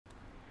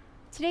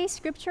Today's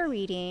scripture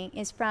reading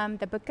is from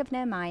the book of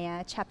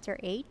Nehemiah, chapter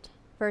 8,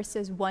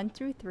 verses 1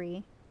 through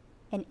 3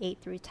 and 8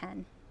 through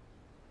 10.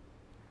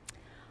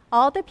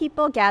 All the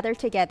people gathered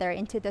together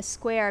into the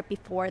square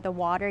before the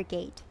water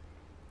gate.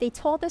 They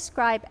told the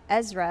scribe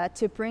Ezra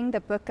to bring the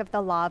book of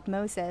the law of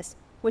Moses,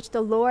 which the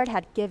Lord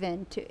had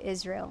given to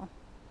Israel.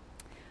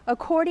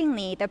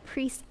 Accordingly, the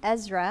priest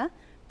Ezra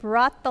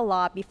brought the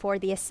law before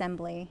the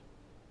assembly,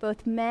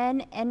 both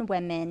men and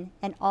women,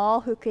 and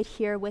all who could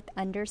hear with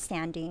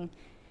understanding.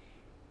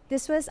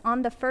 This was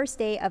on the first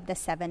day of the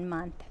 7th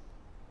month.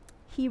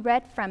 He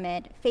read from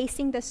it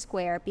facing the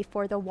square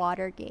before the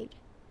water gate,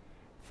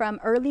 from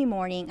early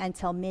morning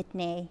until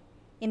midday,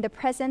 in the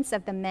presence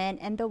of the men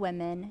and the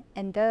women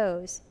and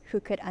those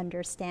who could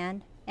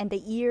understand, and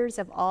the ears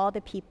of all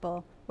the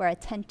people were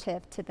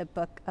attentive to the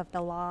book of the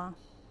law.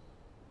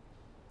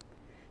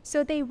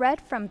 So they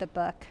read from the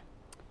book,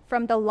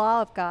 from the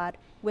law of God,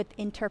 with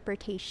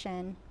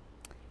interpretation.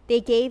 They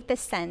gave the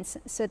sense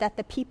so that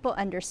the people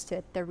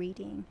understood the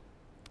reading.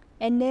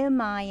 And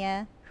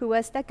Nehemiah, who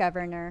was the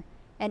governor,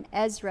 and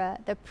Ezra,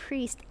 the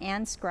priest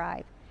and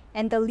scribe,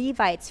 and the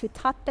Levites who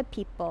taught the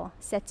people,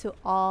 said to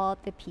all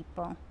the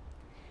people,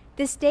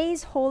 "This day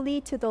is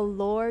holy to the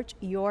Lord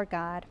your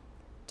God.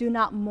 Do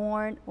not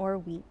mourn or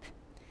weep."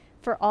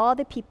 For all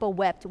the people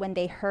wept when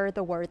they heard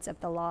the words of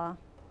the law.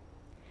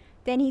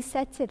 Then he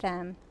said to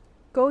them,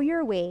 "Go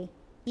your way,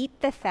 eat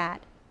the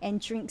fat,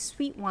 and drink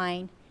sweet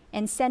wine,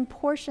 and send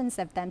portions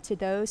of them to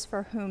those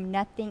for whom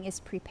nothing is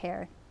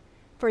prepared.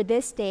 For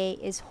this day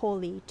is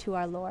holy to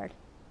our Lord.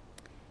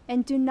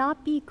 And do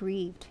not be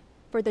grieved,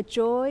 for the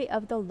joy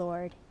of the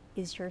Lord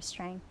is your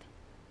strength."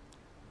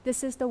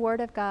 This is the word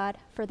of God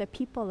for the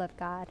people of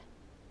God.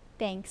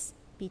 Thanks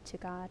be to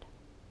God.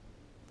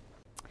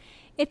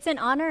 It's an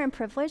honor and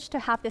privilege to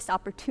have this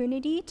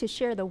opportunity to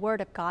share the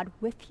Word of God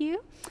with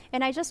you.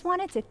 And I just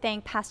wanted to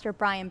thank Pastor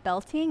Brian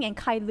Belting and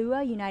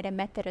Kailua United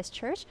Methodist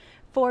Church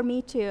for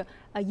me to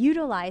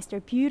utilize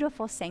their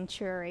beautiful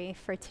sanctuary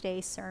for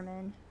today's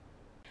sermon.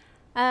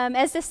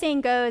 As the saying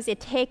goes, it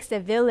takes a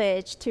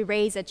village to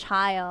raise a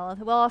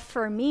child. Well,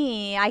 for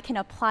me, I can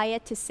apply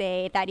it to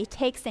say that it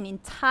takes an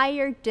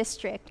entire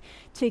district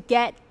to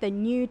get the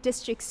new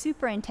district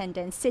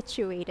superintendent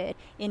situated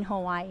in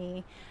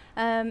Hawaii.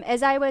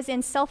 As I was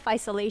in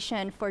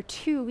self-isolation for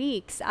 2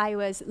 weeks, I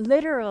was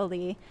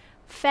literally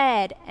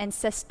fed and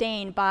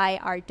sustained by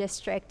our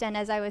district. And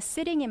as I was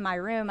sitting in my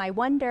room, I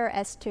wonder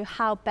as to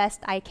how best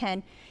I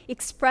can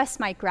express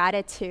my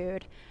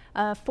gratitude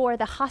for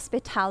the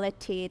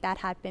hospitality that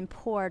had been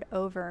poured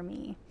over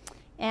me.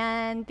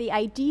 And the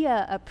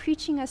idea of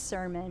preaching a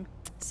sermon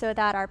so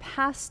that our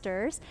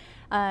pastors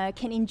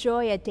can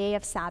enjoy a day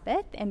of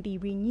Sabbath and be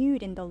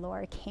renewed in the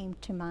Lord came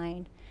to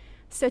mind.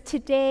 So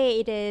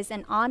today it is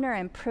an honor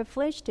and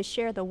privilege to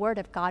share the Word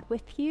of God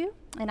with you.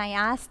 And I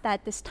ask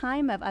that this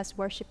time of us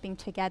worshiping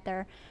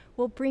together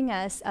will bring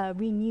us a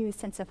renewed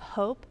sense of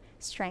hope,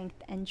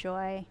 strength, and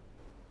joy.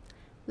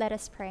 Let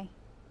us pray.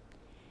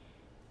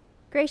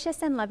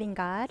 Gracious and loving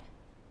God,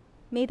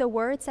 may the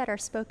words that are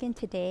spoken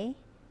today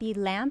be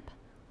lamp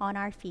on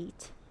our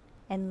feet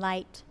and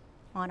light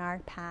on our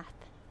path.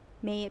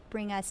 May it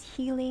bring us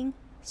healing,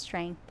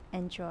 strength,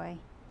 and joy.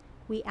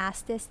 We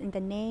ask this in the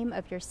name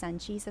of your Son,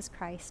 Jesus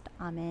Christ.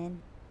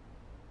 Amen.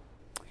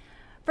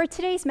 For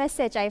today's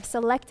message, I've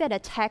selected a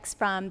text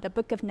from the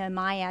book of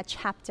Nehemiah,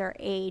 chapter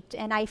 8,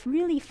 and I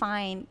really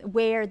find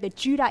where the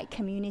Judite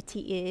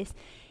community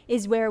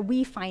is where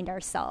we find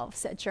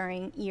ourselves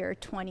during year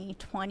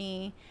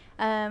 2020.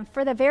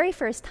 For the very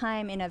first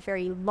time in a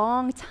very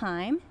long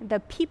time, the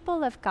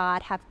people of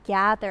God have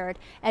gathered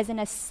as an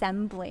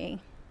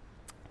assembly.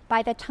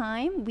 By the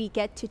time we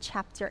get to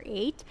chapter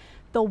 8,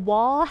 the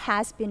wall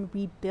has been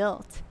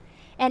rebuilt.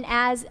 And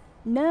as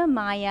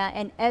Nehemiah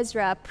and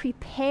Ezra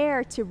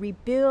prepare to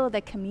rebuild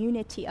the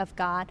community of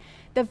God,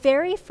 the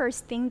very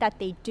first thing that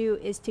they do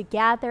is to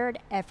gather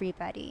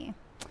everybody.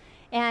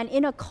 And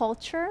in a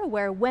culture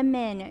where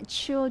women,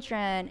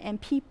 children, and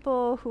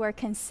people who are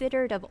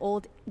considered of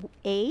old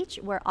age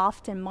were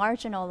often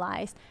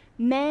marginalized,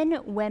 men,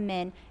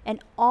 women,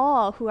 and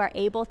all who are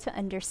able to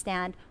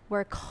understand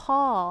were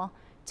called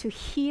to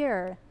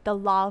hear the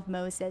law of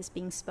Moses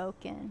being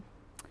spoken.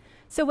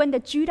 So when the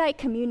Judite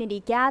community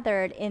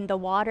gathered in the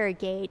water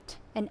gate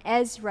and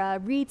Ezra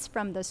reads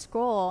from the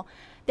scroll,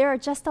 there are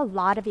just a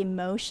lot of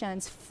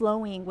emotions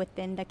flowing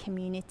within the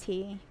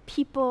community.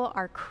 People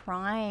are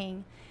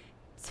crying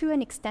to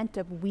an extent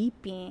of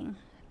weeping.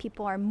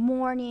 People are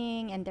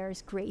mourning, and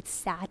there's great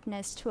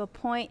sadness to a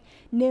point.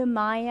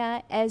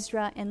 Nehemiah,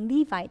 Ezra, and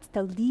Levites,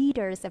 the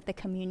leaders of the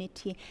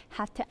community,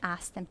 have to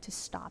ask them to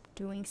stop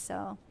doing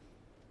so.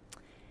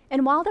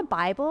 And while the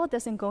Bible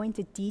doesn't go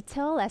into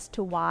detail as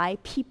to why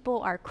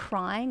people are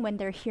crying when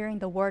they're hearing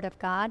the Word of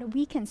God,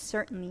 we can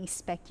certainly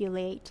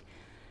speculate.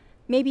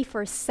 Maybe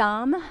for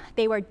some,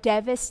 they were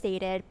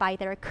devastated by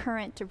their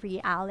current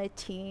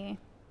reality.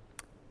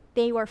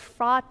 They were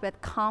fraught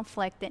with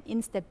conflict and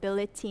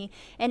instability.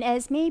 And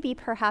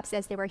perhaps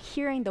as they were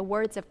hearing the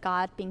words of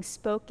God being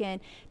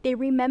spoken, they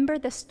remember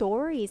the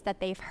stories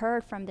that they've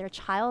heard from their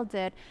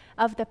childhood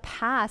of the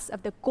past,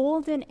 of the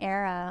golden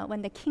era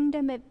when the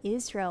kingdom of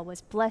Israel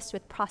was blessed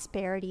with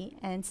prosperity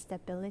and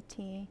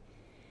stability.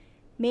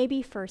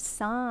 Maybe for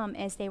some,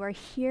 as they were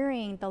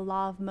hearing the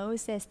law of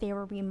Moses, they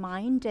were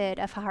reminded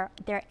of how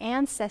their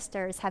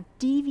ancestors have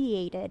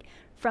deviated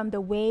from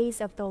the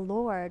ways of the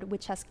Lord,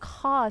 which has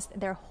caused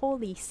their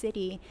holy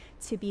city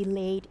to be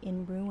laid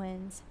in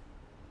ruins.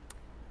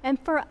 And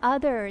for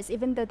others,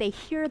 even though they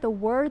hear the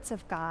words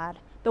of God,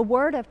 the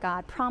word of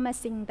God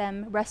promising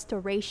them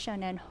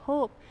restoration and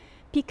hope,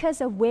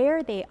 because of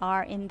where they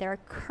are in their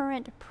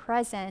current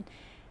present,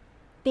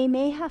 they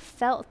may have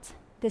felt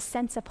the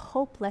sense of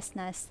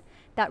hopelessness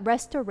that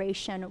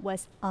restoration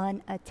was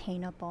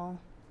unattainable.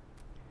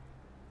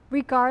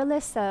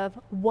 Regardless of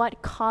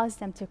what caused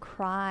them to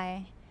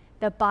cry,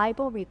 the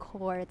Bible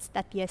records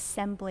that the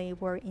assembly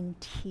were in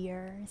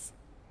tears.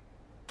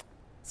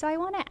 So I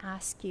want to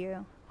ask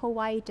you,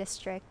 Hawaii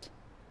District,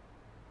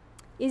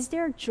 is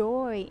there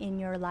joy in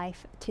your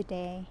life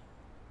today?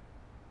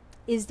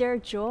 Is there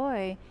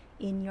joy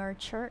in your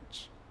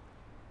church?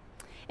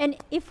 And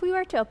if we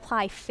were to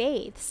apply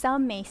faith,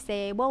 some may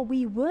say, well,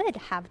 we would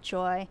have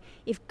joy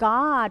if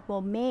God will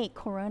make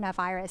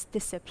coronavirus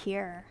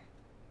disappear.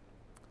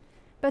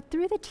 But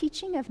through the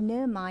teaching of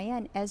Nehemiah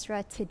and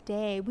Ezra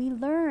today, we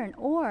learn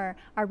or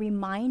are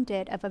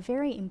reminded of a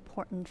very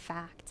important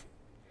fact,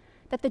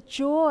 that the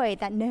joy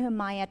that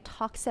Nehemiah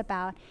talks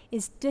about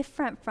is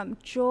different from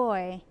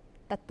joy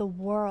that the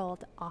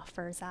world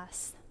offers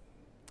us.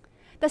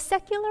 The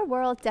secular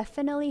world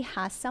definitely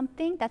has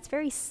something that's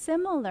very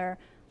similar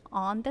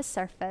on the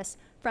surface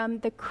from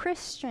the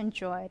Christian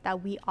joy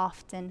that we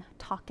often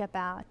talk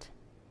about.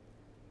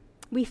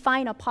 We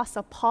find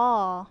Apostle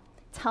Paul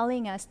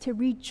telling us to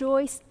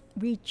rejoice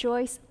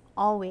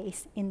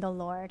always in the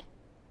Lord.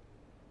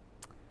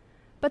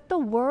 But the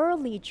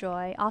worldly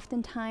joy,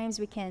 oftentimes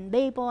we can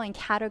label and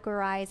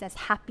categorize as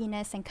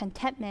happiness and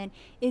contentment,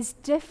 is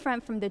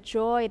different from the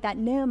joy that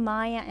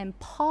Nehemiah and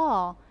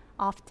Paul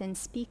often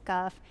speak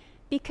of,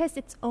 because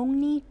it's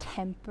only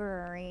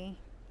temporary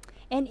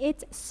and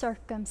it's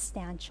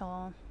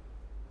circumstantial.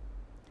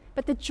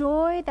 But the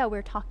joy that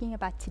we're talking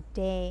about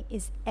today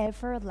is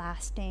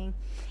everlasting.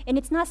 And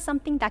it's not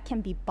something that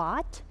can be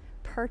bought,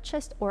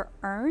 purchased, or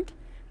earned,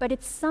 but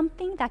it's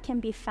something that can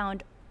be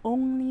found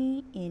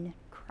only in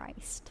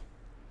Christ.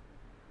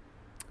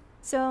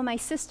 So, my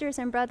sisters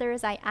and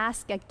brothers, I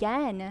ask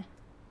again,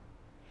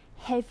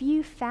 have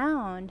you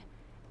found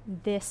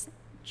this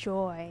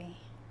joy?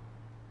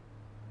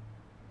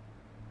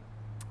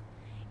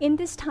 In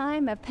this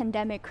time of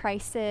pandemic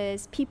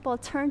crisis, people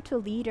turn to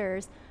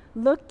leaders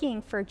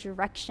looking for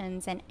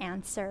directions and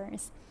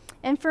answers.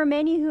 And for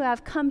many who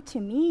have come to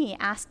me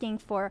asking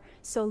for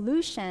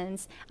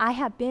solutions, I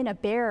have been a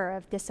bearer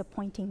of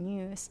disappointing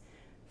news.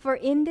 For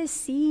in this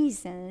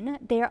season,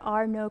 there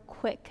are no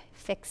quick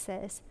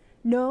fixes,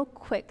 no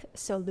quick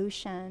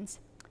solutions.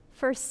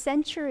 For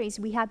centuries,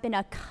 we have been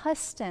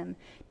accustomed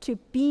to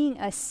being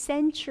a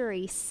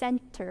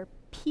century-centered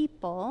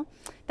people,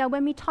 that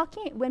when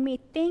we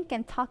think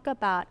and talk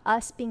about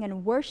us being a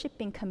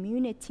worshiping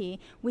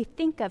community, we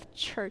think of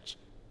church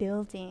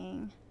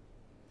building.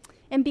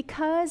 And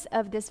because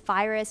of this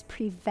virus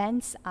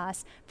prevents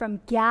us from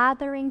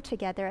gathering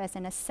together as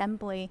an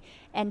assembly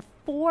and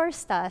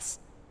forced us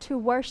to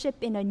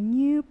worship in a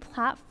new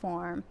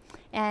platform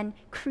and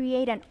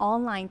create an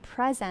online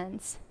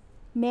presence,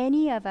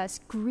 many of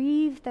us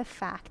grieve the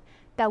fact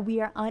that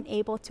we are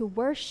unable to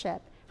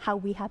worship how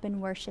we have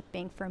been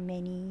worshiping for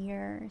many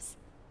years.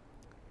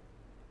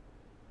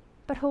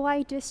 But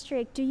Hawaii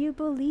District, do you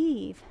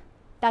believe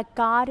that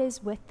God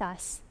is with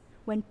us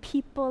when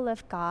people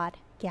of God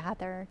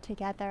gather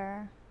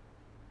together?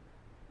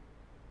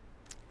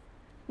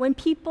 When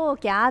people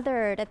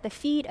gathered at the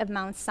feet of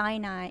Mount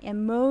Sinai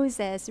and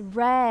Moses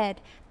read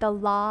the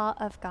law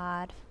of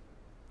God,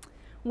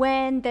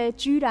 when the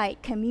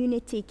Judite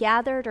community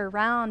gathered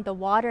around the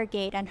water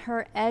gate and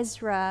heard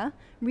Ezra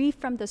read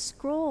from the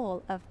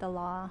scroll of the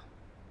law,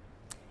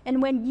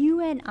 and when you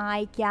and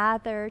I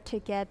gather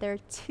together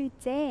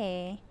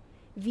today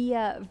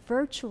via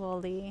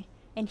virtually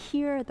and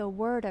hear the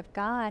word of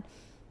God,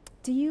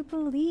 do you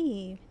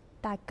believe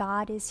that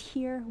God is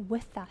here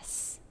with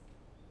us?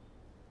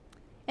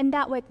 And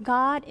that when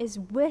God is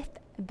with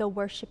the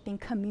worshiping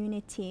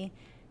community,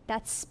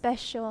 that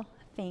special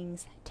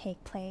things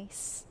take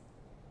place.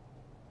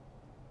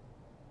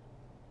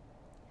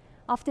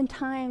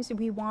 Oftentimes,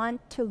 we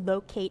want to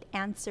locate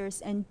answers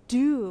and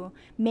do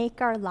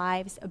make our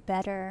lives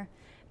better.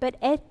 But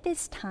at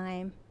this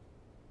time,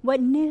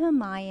 what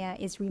Nehemiah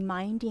is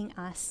reminding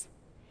us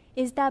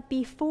is that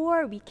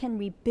before we can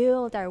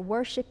rebuild our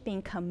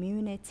worshiping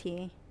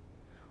community,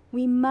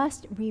 we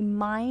must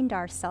remind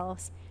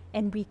ourselves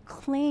and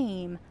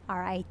reclaim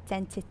our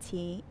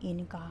identity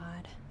in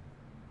God.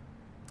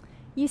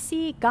 You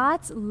see,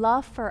 God's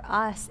love for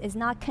us is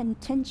not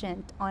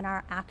contingent on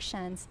our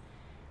actions,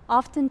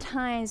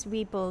 Oftentimes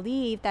we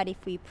believe that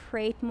if we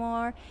prayed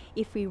more,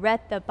 if we read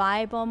the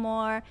Bible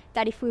more,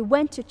 that if we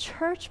went to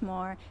church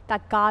more,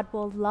 that God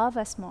will love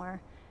us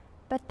more.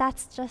 But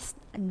that's just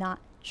not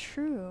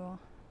true.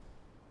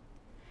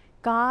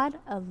 God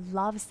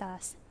loves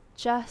us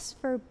just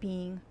for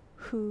being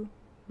who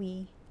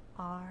we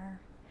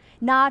are.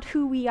 Not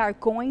who we are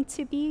going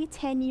to be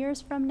 10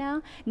 years from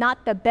now,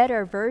 not the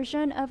better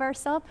version of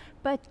ourselves,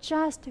 but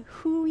just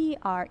who we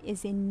are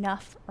is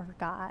enough for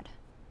God.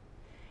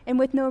 And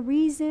with no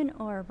reason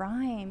or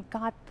rhyme,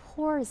 God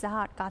pours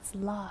out God's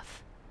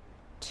love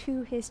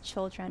to his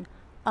children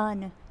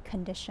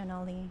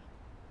unconditionally.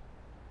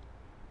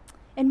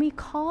 And we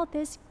call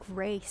this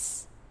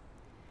grace.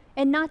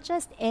 And not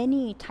just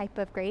any type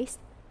of grace,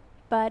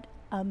 but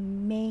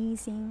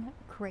amazing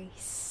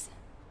grace.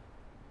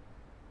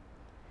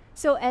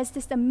 So as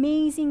this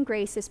amazing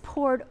grace is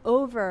poured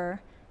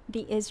over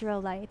the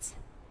Israelites,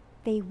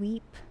 they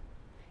weep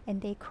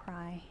and they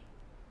cry.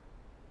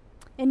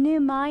 And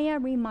Nehemiah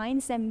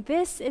reminds them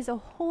this is a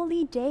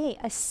holy day,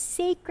 a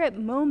sacred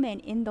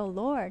moment in the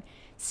Lord.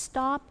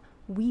 Stop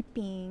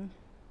weeping.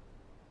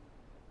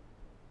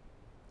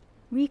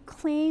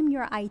 Reclaim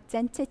your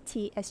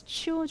identity as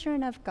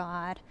children of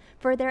God,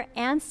 for their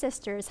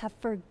ancestors have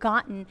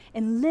forgotten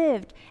and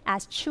lived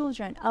as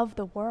children of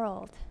the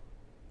world.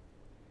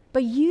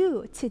 But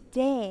you,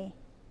 today,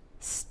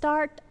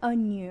 start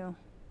anew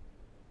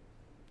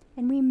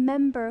and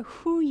remember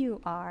who you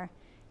are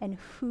and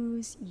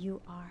whose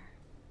you are.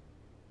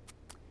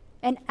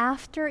 And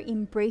after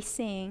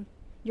embracing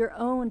your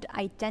own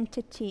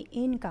identity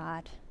in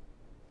God,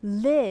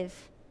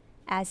 live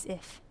as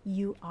if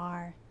you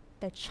are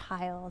the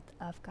child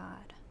of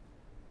God.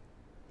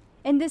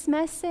 And this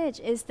message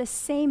is the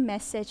same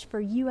message for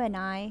you and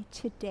I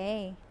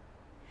today.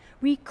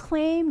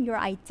 Reclaim your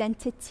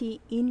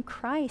identity in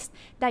Christ,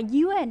 that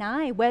you and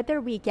I, whether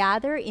we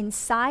gather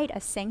inside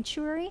a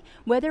sanctuary,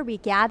 whether we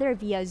gather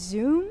via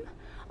Zoom,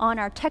 on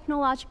our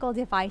technological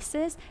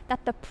devices,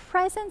 that the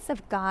presence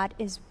of God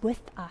is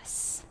with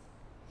us.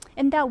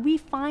 And that we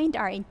find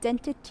our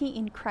identity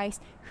in Christ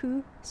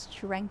who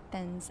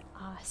strengthens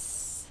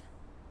us.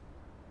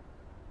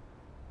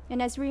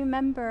 And as we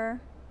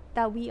remember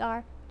that we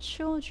are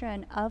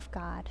children of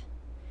God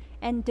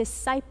and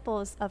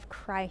disciples of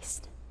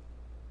Christ,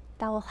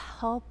 that will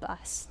help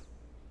us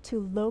to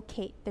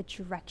locate the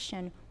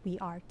direction we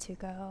are to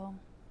go.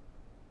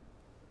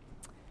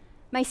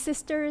 My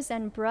sisters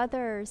and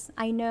brothers,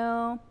 I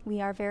know we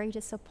are very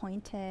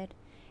disappointed,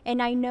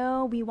 and I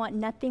know we want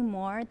nothing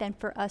more than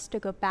for us to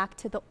go back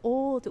to the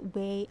old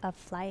way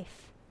of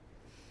life.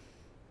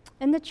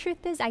 And the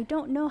truth is, I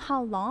don't know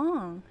how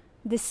long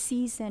this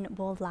season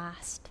will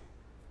last.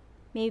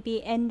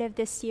 Maybe end of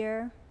this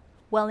year,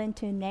 well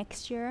into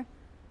next year.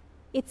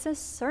 It's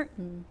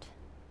uncertain.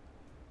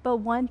 But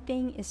one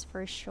thing is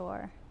for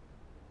sure,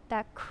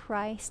 that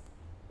Christ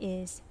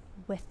is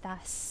with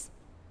us.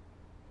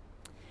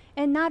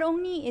 And not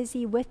only is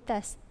he with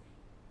us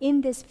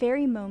in this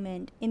very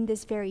moment, in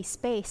this very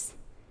space,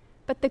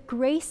 but the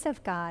grace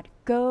of God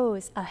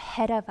goes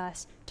ahead of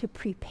us to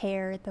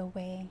prepare the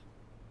way.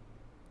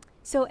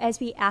 So as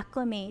we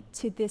acclimate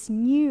to this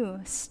new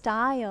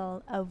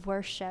style of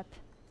worship,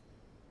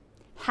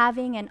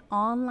 having an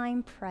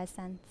online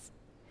presence,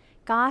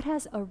 God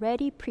has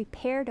already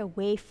prepared a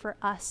way for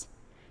us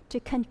to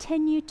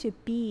continue to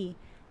be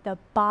the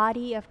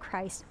body of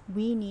Christ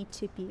we need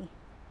to be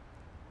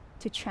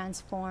to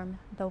transform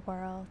the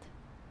world.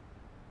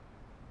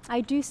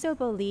 I do so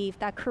believe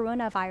that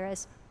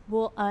coronavirus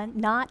will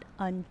not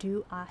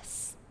undo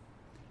us.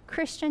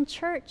 Christian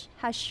church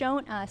has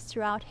shown us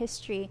throughout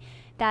history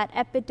that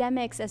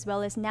epidemics as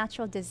well as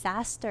natural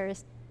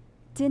disasters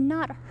did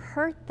not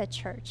hurt the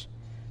church,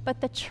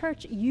 but the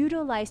church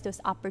utilized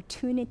those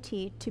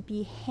opportunities to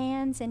be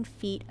hands and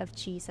feet of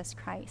Jesus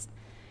Christ.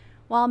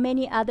 While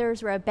many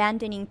others were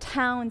abandoning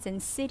towns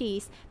and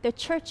cities, the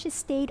churches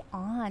stayed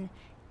on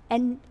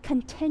and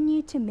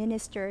continued to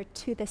minister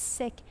to the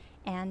sick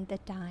and the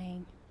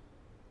dying.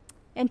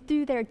 And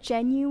through their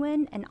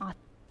genuine and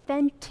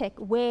authentic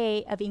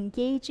way of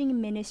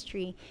engaging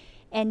ministry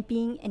and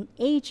being an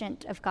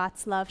agent of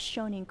God's love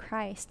shown in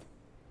Christ,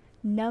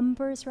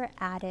 numbers were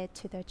added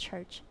to the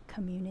church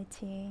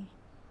community.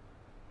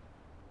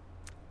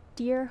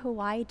 Dear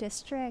Hawaii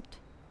District,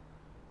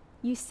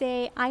 you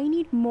say, I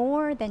need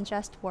more than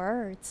just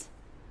words.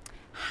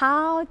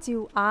 How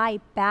do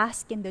I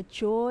bask in the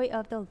joy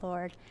of the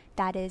Lord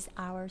that is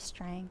our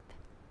strength?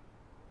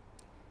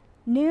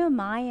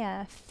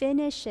 Nehemiah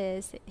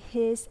finishes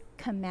his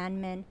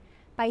commandment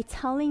by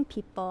telling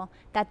people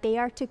that they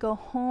are to go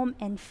home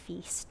and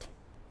feast.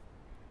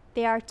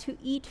 They are to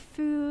eat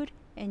food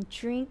and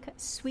drink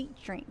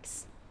sweet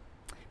drinks.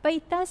 But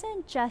it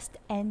doesn't just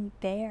end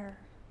there.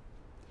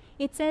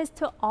 It says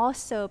to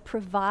also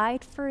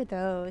provide for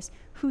those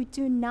who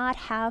do not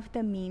have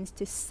the means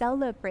to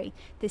celebrate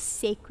this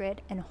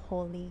sacred and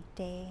holy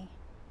day.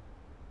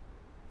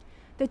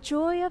 The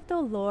joy of the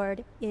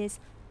Lord is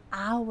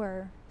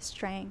our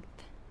strength.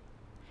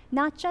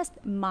 not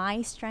just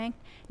my strength,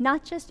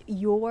 not just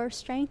your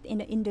strength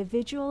in an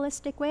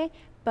individualistic way,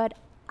 but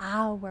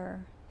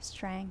our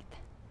strength.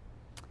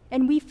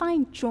 And we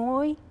find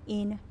joy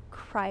in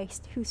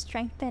Christ who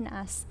strengthens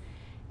us.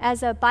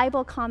 As a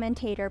Bible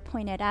commentator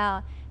pointed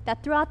out,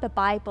 that throughout the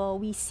Bible,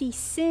 we see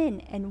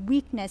sin and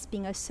weakness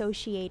being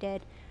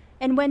associated.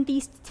 And when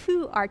these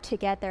two are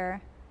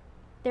together,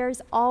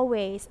 there's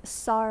always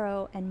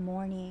sorrow and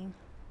mourning.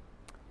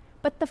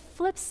 But the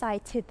flip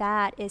side to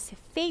that is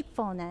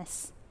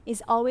faithfulness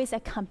is always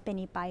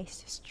accompanied by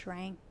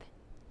strength.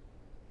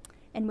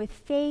 And with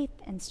faith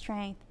and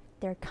strength,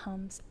 there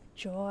comes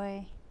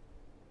joy.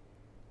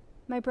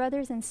 My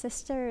brothers and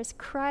sisters,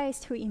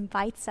 Christ, who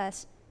invites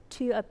us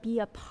to be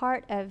a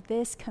part of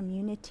this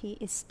community,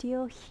 is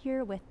still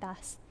here with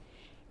us.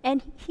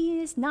 And he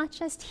is not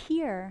just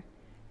here,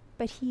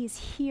 but he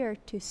is here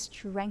to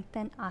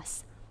strengthen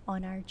us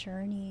on our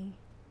journey.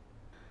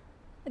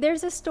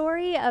 There's a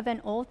story of an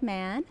old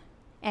man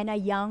and a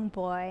young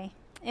boy,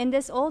 and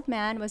this old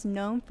man was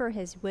known for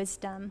his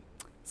wisdom.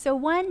 So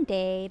one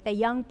day, the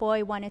young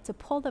boy wanted to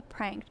pull the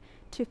prank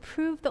to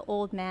prove the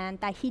old man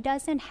that he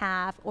doesn't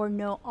have or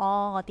know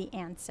all the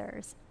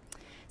answers.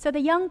 So the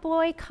young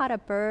boy caught a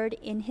bird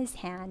in his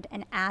hand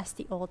and asked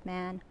the old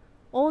man,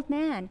 "Old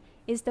man,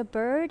 is the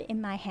bird in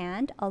my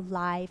hand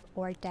alive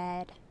or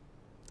dead?"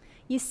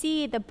 You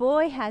see, the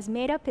boy has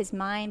made up his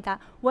mind that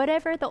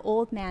whatever the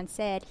old man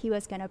said, he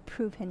was going to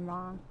prove him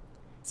wrong.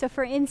 So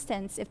for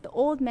instance, if the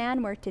old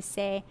man were to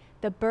say,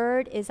 "The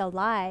bird is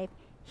alive,"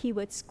 he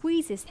would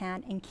squeeze his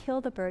hand and kill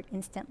the bird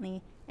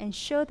instantly and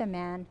show the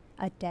man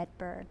a dead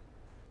bird.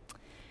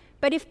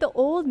 But if the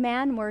old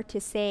man were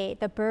to say,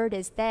 "The bird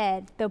is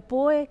dead," the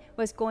boy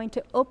was going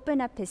to open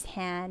up his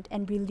hand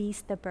and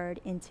release the bird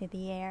into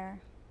the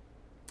air.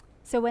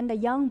 So when the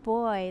young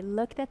boy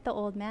looked at the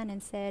old man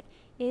and said,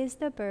 "Is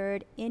the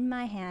bird in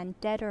my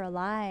hand dead or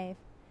alive?"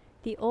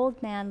 the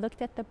old man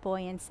looked at the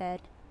boy and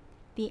said,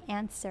 "The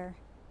answer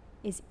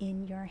is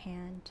in your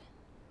hand."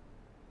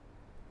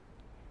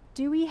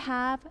 Do we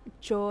have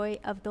joy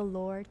of the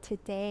Lord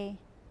today?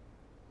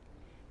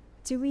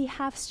 Do we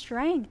have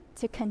strength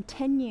to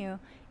continue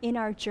in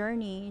our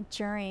journey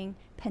during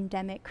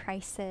pandemic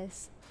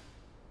crisis?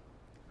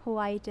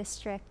 Hawaii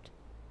District,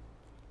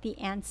 the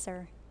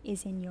answer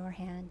is in your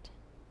hand.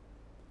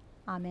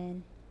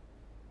 Amen.